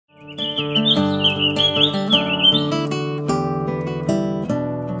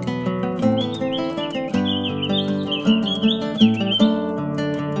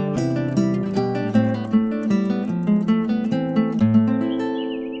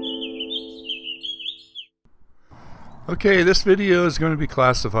Okay, this video is going to be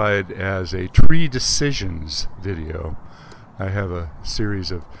classified as a tree decisions video. I have a series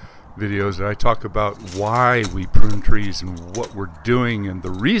of videos that I talk about why we prune trees and what we're doing and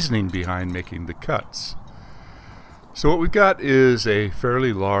the reasoning behind making the cuts. So what we've got is a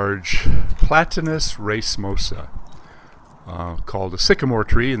fairly large platanus racemosa called a sycamore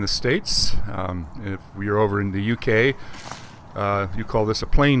tree in the States. If you're over in the UK, you call this a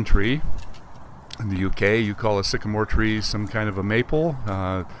plane tree. In the UK, you call a sycamore tree some kind of a maple.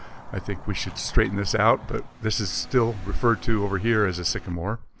 I think we should straighten this out, but this is still referred to over here as a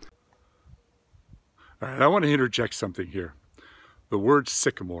sycamore. All right, I want to interject something here. The word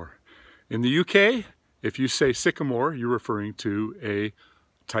sycamore. In the UK, if you say sycamore, you're referring to a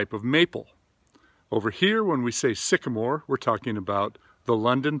type of maple. Over here, when we say sycamore, we're talking about the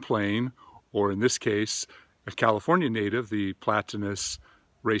London plane, or in this case, a California native, the Platanus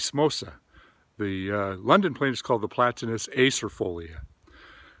racemosa. The London plane is called the Platanus acerfolia.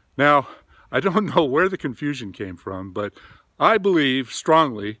 Now, I don't know where the confusion came from, but I believe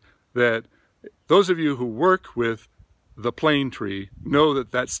strongly that those of you who work with the plane tree know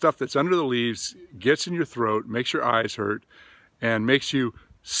that that stuff that's under the leaves gets in your throat, makes your eyes hurt, and makes you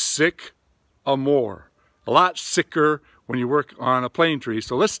sick more. A lot sicker when you work on a plane tree.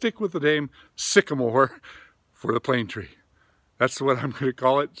 So let's stick with the name sycamore for the plane tree. That's what I'm going to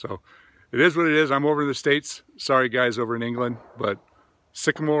call it. So it is what it is. I'm over in the States. Sorry guys over in England, but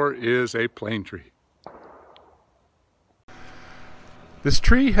sycamore is a plane tree. This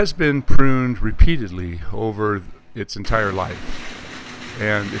tree has been pruned repeatedly over its entire life.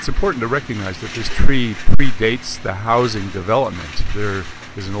 And it's important to recognize that this tree predates the housing development. There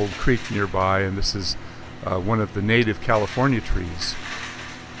is an old creek nearby, and this is one of the native California trees.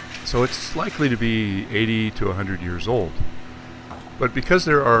 So it's likely to be 80 to 100 years old. But because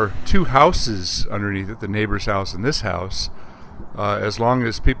there are two houses underneath it, the neighbor's house and this house, as long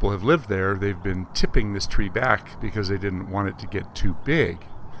as people have lived there, they've been tipping this tree back because they didn't want it to get too big.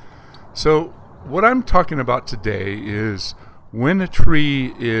 So what I'm talking about today is when a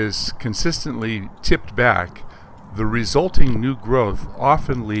tree is consistently tipped back, the resulting new growth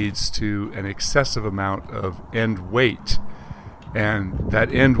often leads to an excessive amount of end weight. And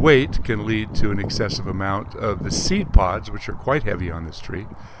that end weight can lead to an excessive amount of the seed pods, which are quite heavy on this tree,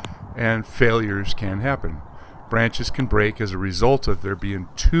 and failures can happen. Branches can break as a result of there being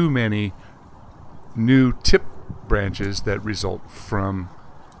too many new tip branches that result from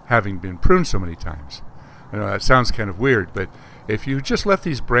having been pruned so many times. I know that sounds kind of weird, but if you just let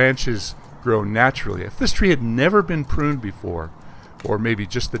these branches grow naturally, if this tree had never been pruned before, or maybe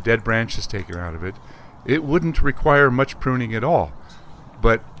just the dead branches taken out of it, it wouldn't require much pruning at all.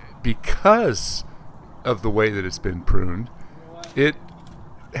 But because of the way that it's been pruned, it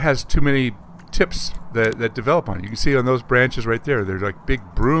has too many tips that develop on it. You can see on those branches right there, they're like big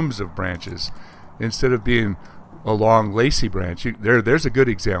brooms of branches instead of being a long lacy branch. There's a good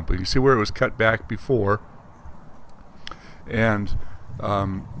example. You see where it was cut back before, and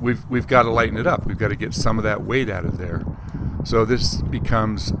we've got to lighten it up. We've got to get some of that weight out of there. So this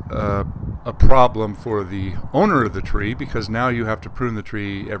becomes a problem for the owner of the tree, because now you have to prune the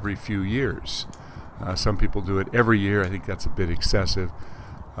tree every few years. Some people do it every year. I think that's a bit excessive.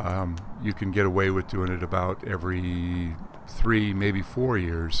 You can get away with doing it about every 3, maybe 4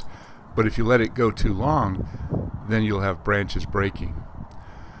 years. But if you let it go too long, then you'll have branches breaking.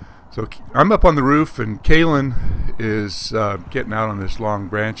 So I'm up on the roof, and Kaylin is getting out on this long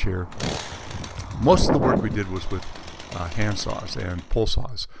branch here. Most of the work we did was with hand saws and pull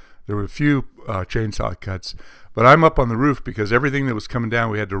saws. There were a few chainsaw cuts, but I'm up on the roof because everything that was coming down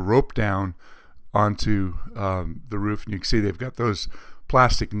we had to rope down onto the roof, and you can see they've got those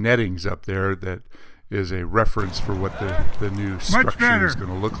plastic nettings up there that is a reference for what the new structure is going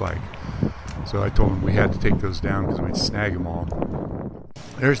to look like. So I told them we had to take those down because we'd snag them all.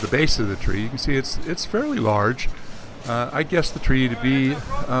 There's the base of the tree. You can see it's fairly large. I guess the tree to be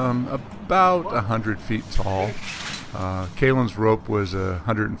about 100 feet tall. Kaylin's rope was a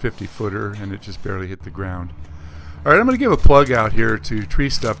 150 footer, and it just barely hit the ground. All right, I'm going to give a plug out here to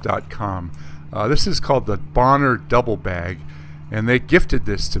treestuff.com. This is called the Bonner Double Bag, and they gifted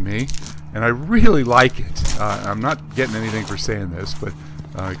this to me, and I really like it. I'm not getting anything for saying this, but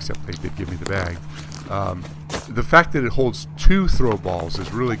except they did give me the bag. The fact that it holds 2 throw balls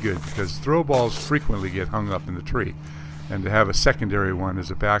is really good, because throw balls frequently get hung up in the tree, and to have a secondary one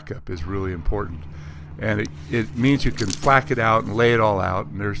as a backup is really important. And it means you can flack it out and lay it all out,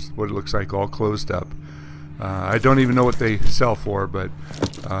 and there's what it looks like all closed up. I don't even know what they sell for, but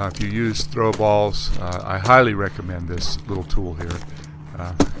if you use throw balls, I highly recommend this little tool here.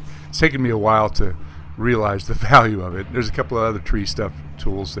 It's taken me a while to realized the value of it. There's a couple of other tree stuff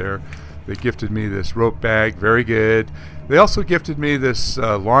tools there. They gifted me this rope bag, very good. They also gifted me this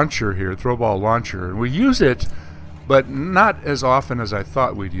launcher here, throw ball launcher, and we use it, but not as often as I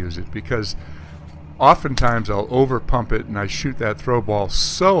thought we'd use it, because oftentimes I'll over pump it and I shoot that throw ball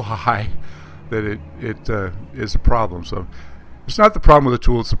so high that it is a problem. So it's not the problem with the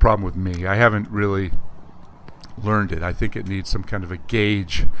tool, it's the problem with me. I haven't really learned it. I think it needs some kind of a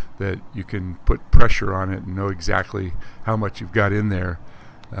gauge that you can put pressure on it and know exactly how much you've got in there.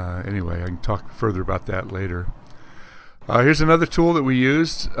 Anyway, I can talk further about that later. Here's another tool that we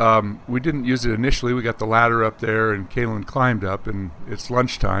used. We didn't use it initially. We got the ladder up there and Kalen climbed up, and it's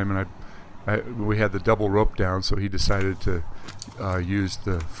lunchtime, and we had the double rope down, so he decided to use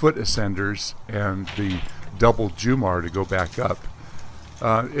the foot ascenders and the double Jumar to go back up.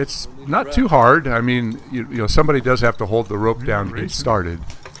 It's not too hard. I mean, you know, somebody does have to hold the rope down to get started.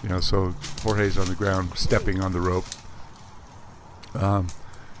 You know, so Jorge's on the ground stepping on the rope.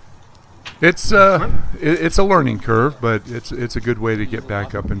 It's a learning curve, but it's a good way to get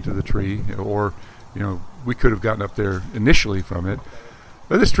back up into the tree. Or, you know, we could have gotten up there initially from it.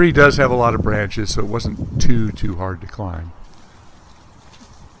 But this tree does have a lot of branches, so it wasn't too hard to climb.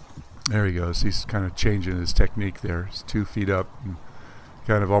 There he goes. He's kind of changing his technique there. He's 2 feet up. And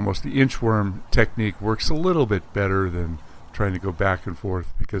kind of almost the inchworm technique works a little bit better than trying to go back and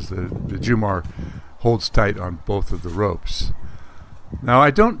forth, because the Jumar holds tight on both of the ropes. Now,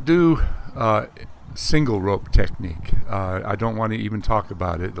 I don't do single rope technique. I don't want to even talk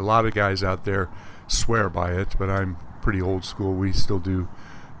about it. A lot of guys out there swear by it, but I'm pretty old school. We still do.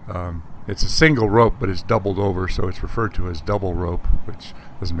 It's a single rope, but it's doubled over, so it's referred to as double rope, which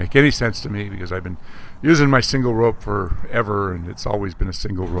doesn't make any sense to me, because I've been using my single rope forever, and it's always been a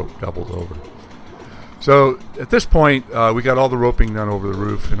single rope doubled over. So at this point, we got all the roping done over the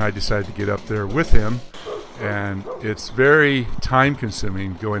roof, and I decided to get up there with him. And it's very time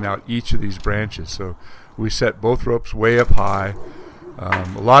consuming going out each of these branches. So we set both ropes way up high.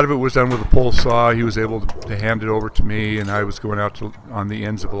 A lot of it was done with a pole saw. He was able to hand it over to me, and I was going out on the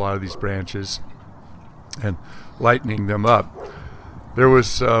ends of a lot of these branches and lightening them up. There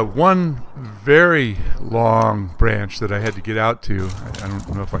was one very long branch that I had to get out to. I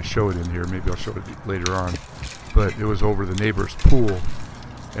don't know if I show it in here. Maybe I'll show it later on. But it was over the neighbor's pool.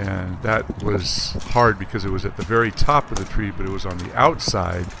 And that was hard because it was at the very top of the tree, but it was on the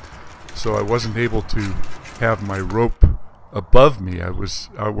outside, so I wasn't able to have my rope above me. I was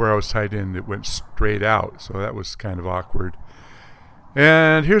where I was tied in, it went straight out, so that was kind of awkward.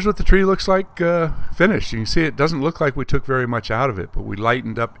 And here's what the tree looks like finished. You can see it doesn't look like we took very much out of it, but we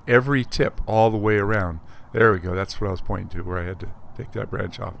lightened up every tip all the way around. There we go. That's what I was pointing to, where I had to take that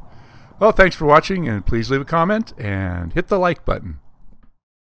branch off. Well, thanks for watching, and please leave a comment and hit the like button.